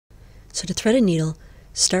So to thread a needle,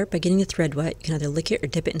 start by getting the thread wet. You can either lick it or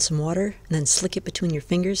dip it in some water, and then slick it between your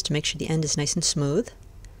fingers to make sure the end is nice and smooth.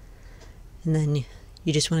 And then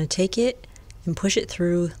you just want to take it and push it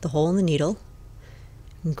through the hole in the needle,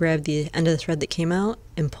 and grab the end of the thread that came out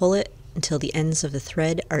and pull it until the ends of the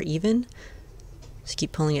thread are even. So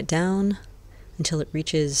keep pulling it down until it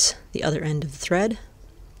reaches the other end of the thread.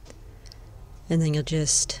 And then you'll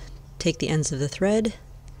just take the ends of the thread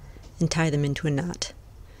and tie them into a knot.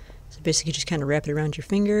 So basically just kind of wrap it around your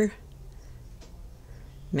finger,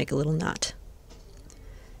 make a little knot.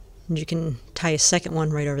 And you can tie a second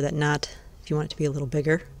one right over that knot if you want it to be a little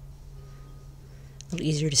bigger, a little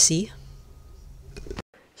easier to see.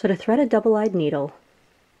 So to thread a double-eyed needle,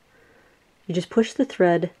 you just push the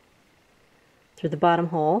thread through the bottom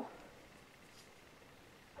hole,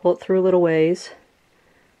 pull it through a little ways,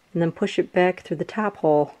 and then push it back through the top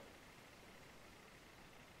hole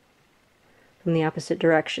from the opposite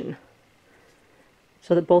direction,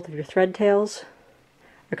 so that both of your thread tails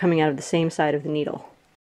are coming out of the same side of the needle.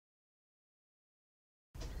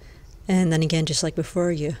 And then again, just like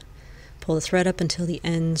before, you pull the thread up until the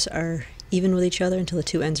ends are even with each other, until the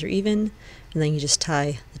two ends are even, and then you just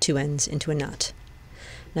tie the two ends into a knot.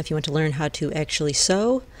 Now if you want to learn how to actually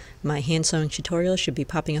sew, my hand sewing tutorial should be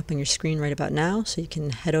popping up on your screen right about now, so you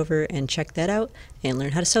can head over and check that out and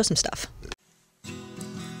learn how to sew some stuff.